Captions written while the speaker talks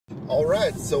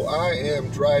Alright, so I am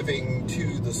driving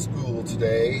to the school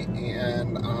today,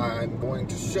 and I'm going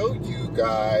to show you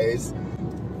guys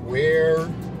where,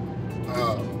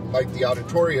 like the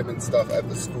auditorium and stuff at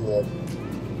the school,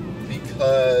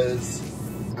 because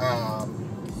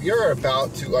we are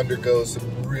about to undergo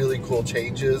some really cool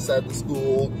changes at the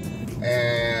school,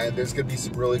 and there's going to be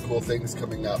some really cool things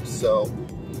coming up. So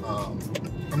I'm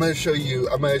going to show you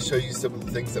some of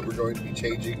the things that we're going to be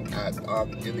changing at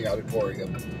in the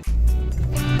auditorium.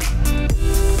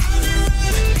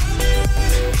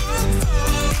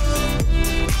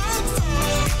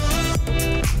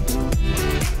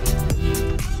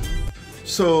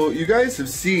 So you guys have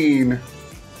seen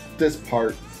this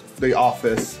part, the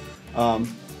office,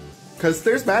 because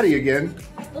there's Maddie again.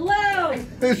 Hello!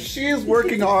 She is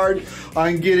working hard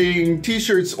on getting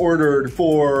t-shirts ordered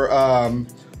for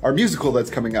our musical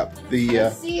that's coming up.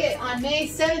 You'll see it on May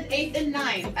 7th, 8th, and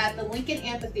 9th at the Lincoln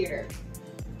Amphitheater.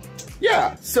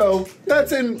 Yeah, so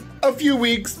that's in a few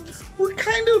weeks. We're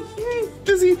kind of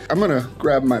busy. I'm gonna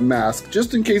grab my mask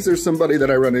just in case there's somebody that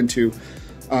I run into.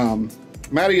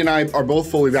 Maddie and I are both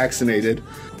fully vaccinated.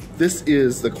 This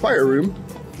is the choir room.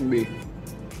 Let me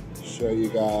show you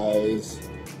guys.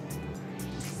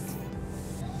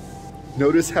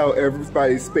 Notice how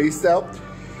everybody's spaced out,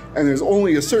 and there's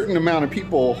only a certain amount of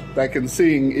people that can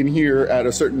sing in here at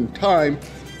a certain time.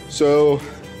 So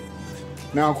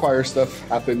now choir stuff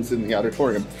happens in the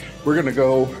auditorium. We're gonna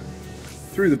go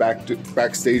through the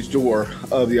backstage door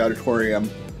of the auditorium,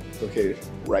 located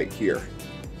right here.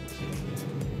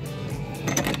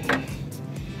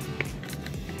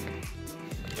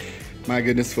 My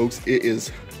goodness, folks, it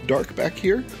is dark back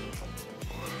here,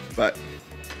 but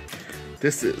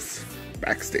this is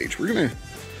backstage. We're gonna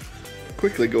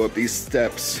quickly go up these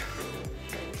steps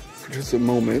for just a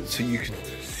moment so you can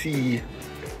see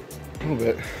a little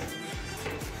bit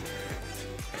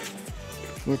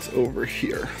what's over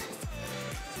here.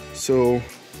 So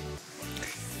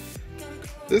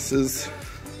this is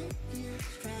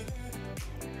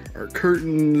our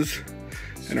curtains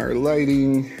and our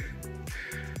lighting.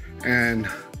 And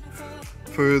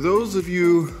for those of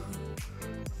you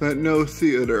that know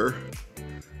theater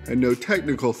and know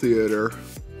technical theater,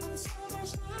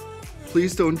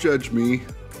 please don't judge me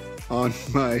on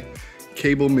my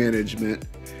cable management,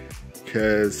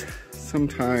 because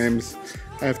sometimes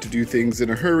I have to do things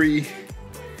in a hurry,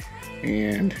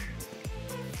 and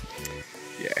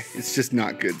yeah, it's just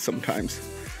not good sometimes.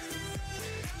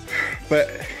 But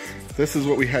this is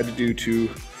what we had to do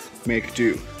to make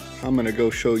do. I'm gonna go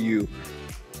show you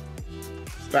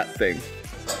that thing.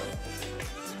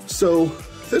 So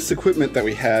this equipment that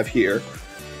we have here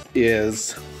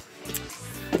is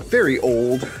very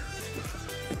old,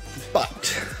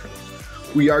 but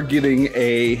we are getting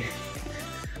a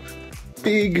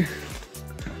big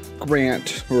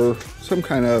grant or some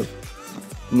kind of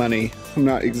money. I'm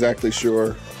not exactly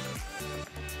sure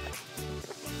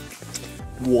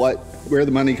where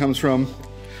the money comes from.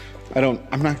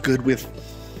 I'm not good with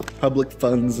public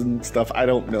funds and stuff. I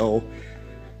don't know.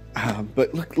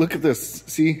 But look at this.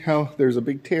 See how there's a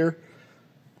big tear?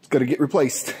 It's got to get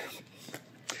replaced.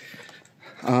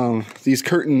 These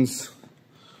curtains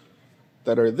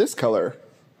that are this color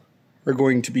are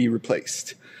going to be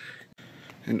replaced.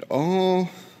 And all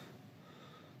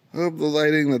of the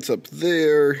lighting that's up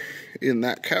there in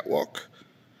that catwalk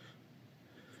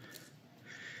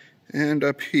and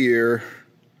up here,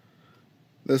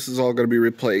 this is all going to be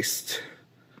replaced.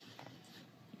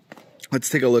 Let's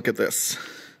take a look at this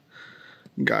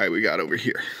guy we got over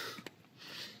here.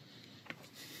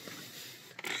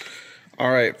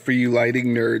 All right, for you lighting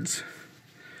nerds,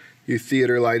 you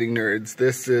theater lighting nerds,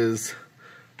 this is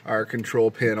our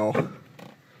control panel.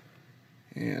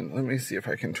 And let me see if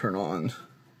I can turn on.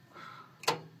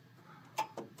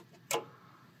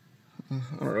 I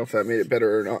don't know if that made it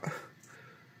better or not.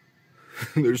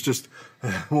 There's just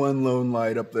one lone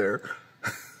light up there.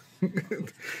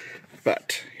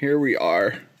 But here we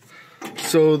are.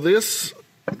 So this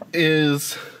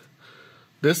is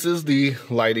the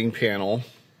lighting panel.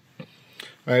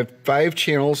 I have 5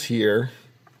 channels here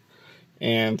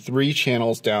and 3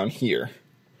 channels down here.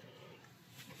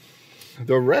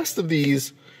 The rest of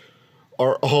these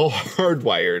are all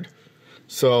hardwired.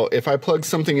 So if I plug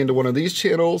something into one of these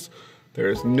channels,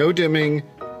 there's no dimming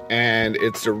and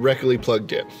it's directly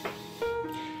plugged in.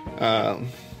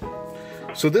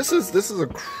 So this is a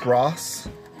cross.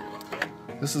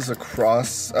 This is a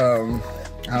cross. I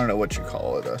don't know what you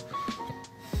call it. A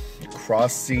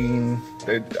cross scene.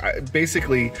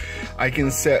 Basically, I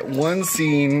can set one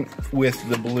scene with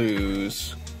the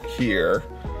blues here,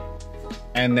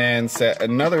 and then set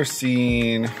another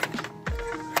scene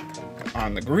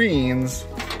on the greens,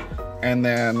 and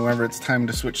then whenever it's time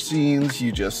to switch scenes,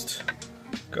 you just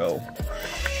go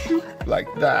like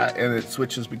that, and it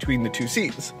switches between the two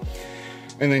scenes.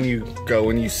 And then you go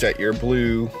and you set your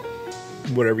blue,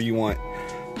 whatever you want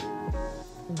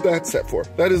that set for.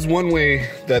 That is one way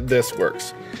that this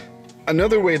works.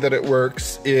 Another way that it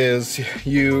works is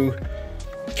you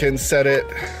can set it,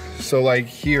 so like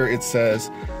here it says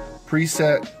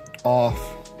preset, off,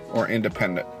 or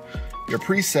independent. Your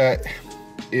preset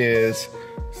is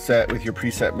set with your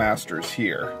preset masters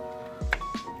here.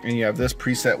 And you have this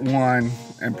preset 1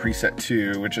 and preset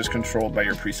 2, which is controlled by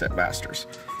your preset masters.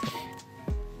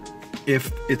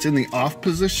 If it's in the off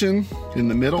position in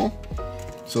the middle,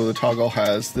 so the toggle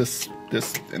has this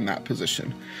in that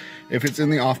position. If it's in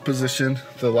the off position,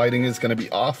 the lighting is going to be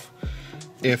off.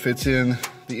 If it's in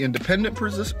the independent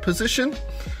position,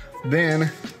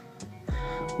 then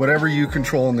whatever you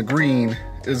control in the green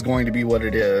is going to be what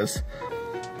it is,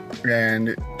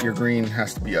 and your green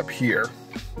has to be up here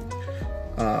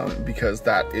because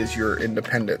that is your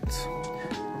independence.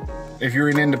 If you're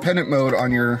in independent mode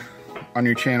on your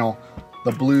channel,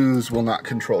 the blues will not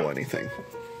control anything.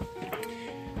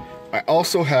 I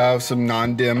also have some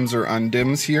non-dims or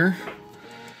undims here.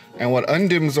 And what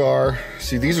undims are,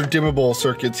 see, these are dimmable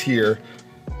circuits here,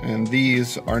 and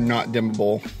these are not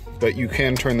dimmable, but you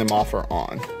can turn them off or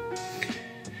on.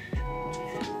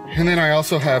 And then I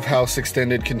also have house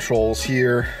extended controls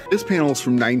here. This panel is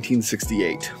from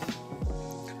 1968.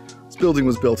 This building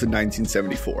was built in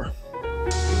 1974.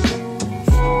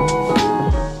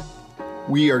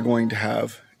 We are going to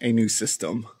have a new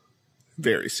system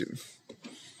very soon.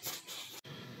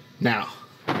 Now,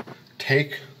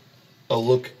 take a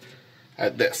look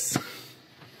at this.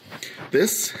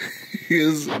 This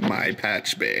is my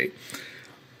patch bay.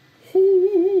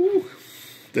 Ooh.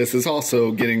 This is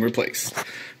also getting replaced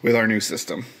with our new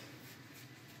system.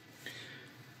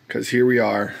 Because here we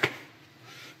are.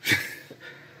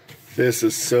 This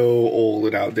is so old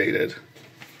and outdated.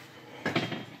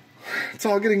 It's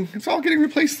all getting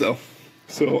replaced though.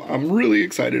 So I'm really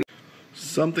excited.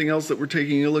 Something else that we're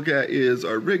taking a look at is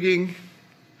our rigging.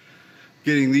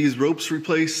 Getting these ropes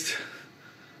replaced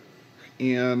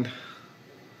and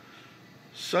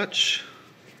such.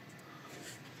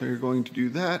 They're going to do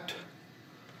that.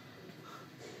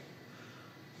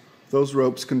 Those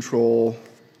ropes control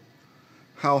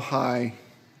how high,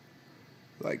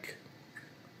 like,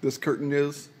 this curtain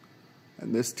is,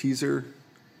 and this teaser,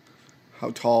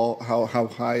 how tall, how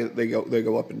high they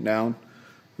go up and down.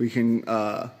 We can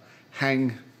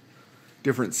hang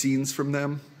different scenes from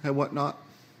them and whatnot.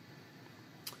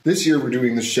 This year we're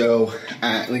doing the show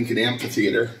at Lincoln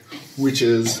Amphitheater, which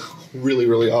is really,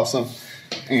 really awesome.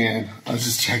 And I was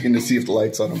just checking to see if the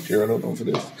light's on up here. I don't know if it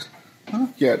is.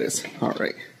 Yeah, it is. All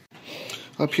right.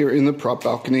 Up here in the prop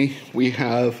balcony, we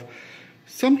have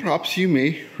some props you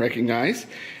may recognize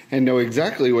and know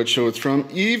exactly what show it's from,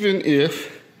 even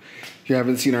if you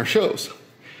haven't seen our shows.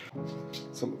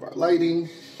 Some of our lighting.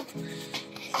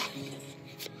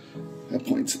 That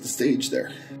points at the stage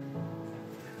there.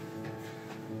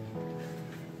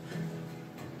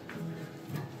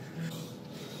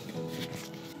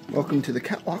 Welcome to the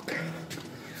catwalk.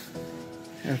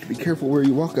 You have to be careful where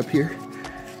you walk up here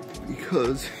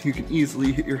because you can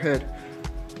easily hit your head.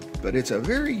 But it's a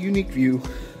very unique view.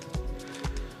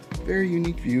 Very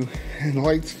unique view. And the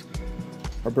lights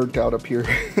are burnt out up here,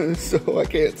 so I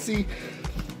can't see.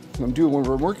 I'm doing when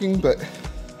we're working, but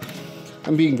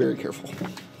I'm being very careful.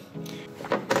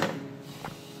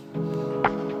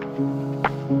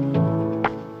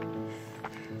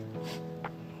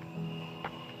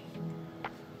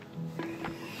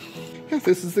 Yeah,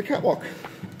 this is the catwalk.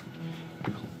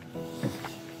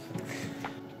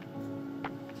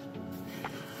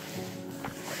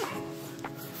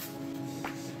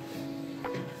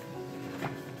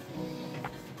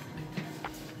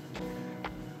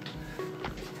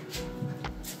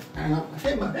 And I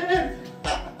hit my head.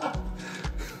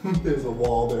 There's a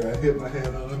wall there I hit my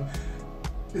head on.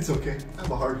 It's okay, I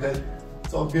have a hard head.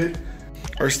 It's all good.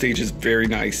 Our stage is very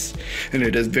nice and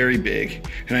it is very big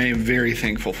and I am very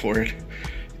thankful for it.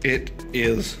 It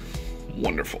is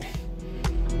wonderful.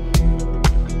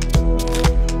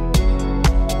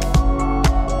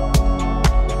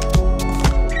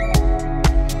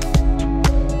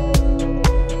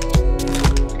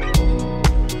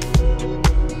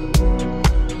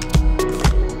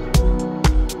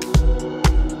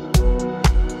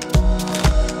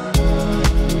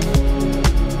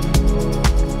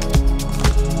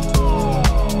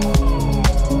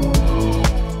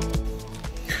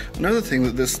 Another thing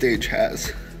that this stage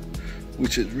has,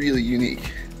 which is really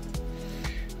unique,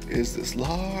 is this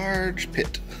large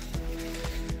pit.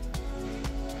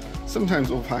 Sometimes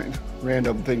we'll find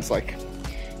random things like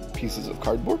pieces of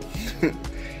cardboard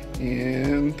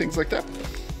and things like that.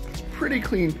 It's pretty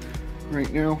clean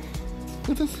right now.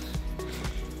 Look at this.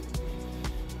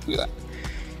 Look at that.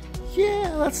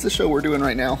 Yeah, that's the show we're doing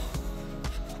right now.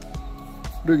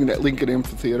 We're doing it at Lincoln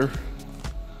Amphitheater.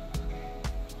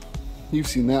 You've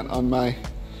seen that on my,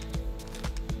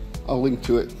 I'll link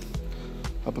to it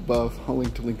up above. I'll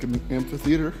link to Lincoln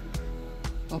Amphitheater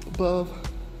up above.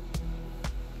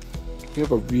 We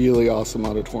have a really awesome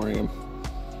auditorium.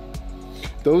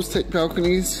 Those tech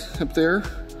balconies up there,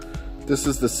 this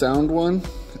is the sound one,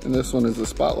 and this one is the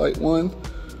spotlight one.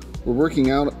 We're working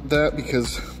out that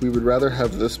because we would rather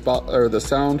have the spot or the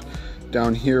sound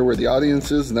down here where the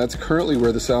audience is, and that's currently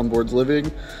where the soundboard's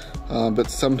living, but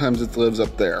sometimes it lives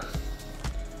up there.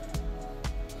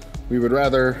 We would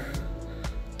rather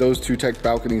those two tech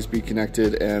balconies be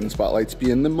connected and spotlights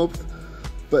be in them both,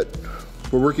 but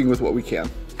we're working with what we can.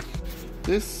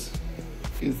 This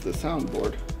is the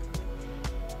soundboard.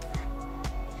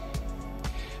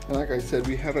 And like I said,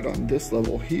 we have it on this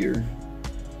level here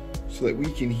so that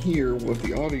we can hear what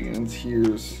the audience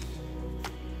hears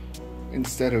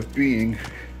instead of being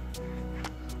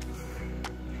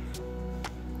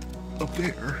up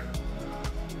there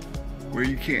where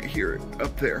you can't hear it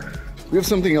up there. We have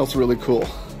something else really cool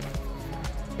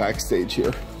backstage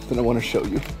here that I want to show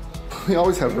you. We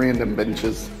always have random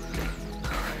benches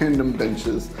and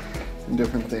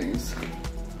different things.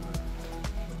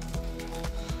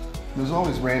 There's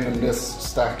always randomness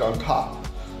stacked on top.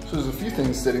 So there's a few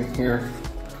things sitting here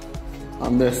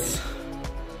on this.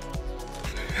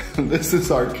 This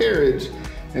is our carriage,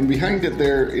 and behind it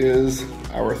there is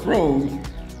our throne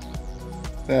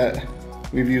that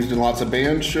we've used in lots of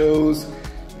band shows.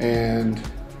 And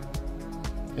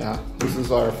yeah, this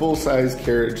is our full-size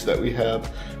carriage that we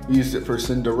have. We used it for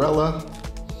Cinderella,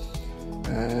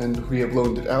 and we have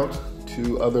loaned it out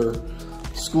to other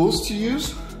schools to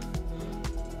use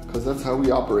because that's how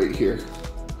we operate here.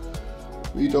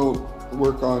 We don't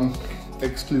work on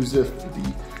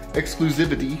exclusivity.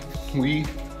 We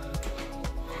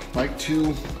like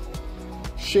to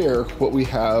share what we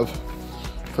have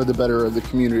for the better of the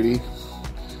community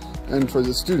and for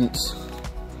the students.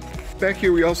 Back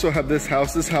here we also have this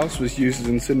house. This house was used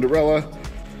in Cinderella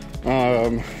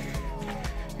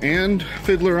and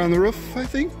Fiddler on the Roof, I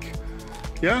think.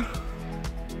 Yeah?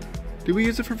 Did we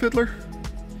use it for Fiddler?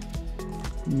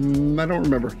 I don't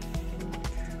remember.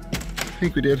 I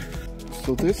think we did.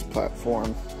 So this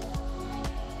platform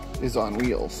is on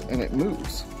wheels and it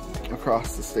moves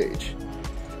across the stage.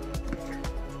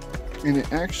 And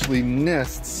it actually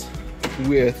nests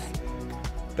with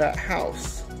that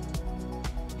house.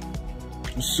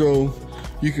 So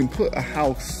you can put a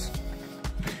house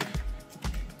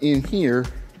in here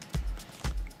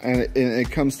and it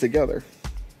comes together.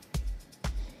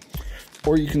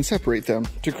 Or you can separate them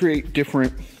to create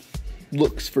different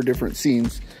looks for different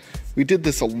scenes. We did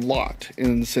this a lot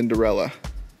in Cinderella.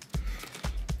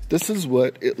 This is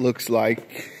what it looks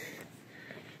like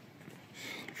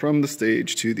from the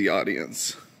stage to the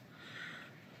audience.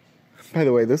 By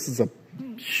the way, this is a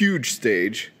huge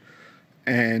stage,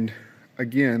 and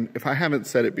again, if I haven't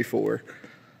said it before,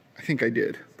 I think I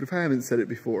did, but if I haven't said it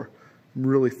before, I'm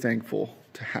really thankful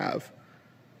to have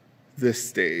this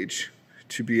stage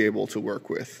to be able to work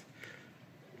with.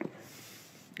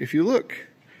 If you look,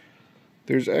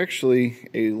 there's actually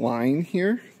a line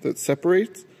here that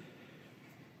separates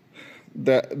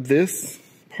that this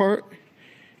part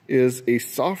is a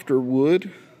softer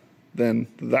wood than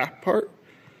that part.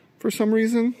 For some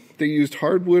reason, they used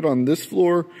hardwood on this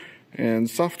floor and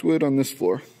softwood on this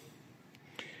floor.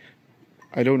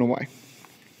 I don't know why.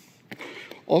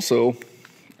 Also,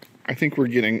 I think we're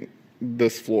getting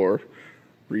this floor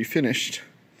refinished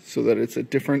so that it's a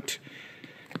different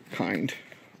kind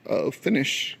of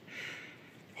finish.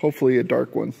 Hopefully a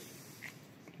dark one.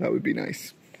 That would be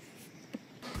nice.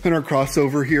 In our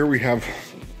crossover here, we have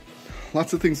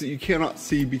lots of things that you cannot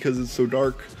see because it's so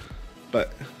dark,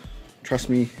 but trust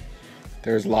me,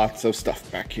 there's lots of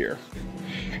stuff back here.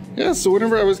 Yeah, so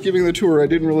whenever I was giving the tour, I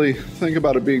didn't really think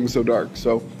about it being so dark.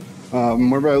 So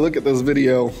whenever I look at this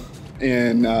video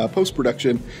in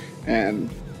post-production and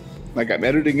like I'm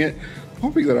editing it, I'm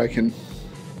hoping that I can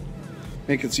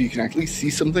make it so you can at least see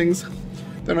some things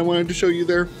that I wanted to show you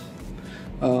there.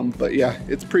 But yeah,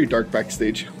 it's pretty dark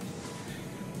backstage.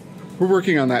 We're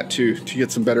working on that too, to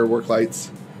get some better work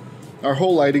lights. Our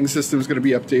whole lighting system is going to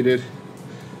be updated.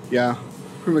 Yeah,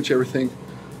 pretty much everything.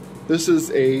 This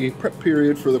is a prep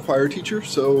period for the choir teacher,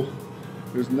 so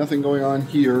there's nothing going on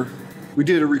here We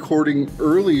did a recording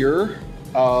earlier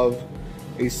of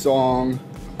a song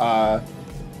that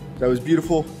was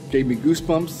beautiful, gave me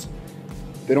goosebumps.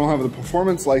 They don't have the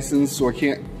performance license, so I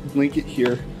can't link it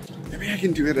here. Maybe I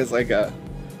can do it as like an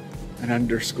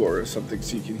underscore or something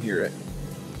so you can hear it.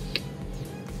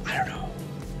 I don't know.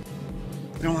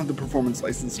 I don't have the performance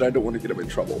license and I don't want to get them in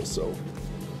trouble, so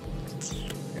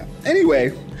yeah.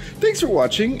 Anyway, thanks for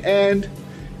watching and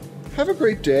have a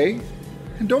great day.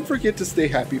 And don't forget to stay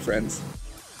happy, friends.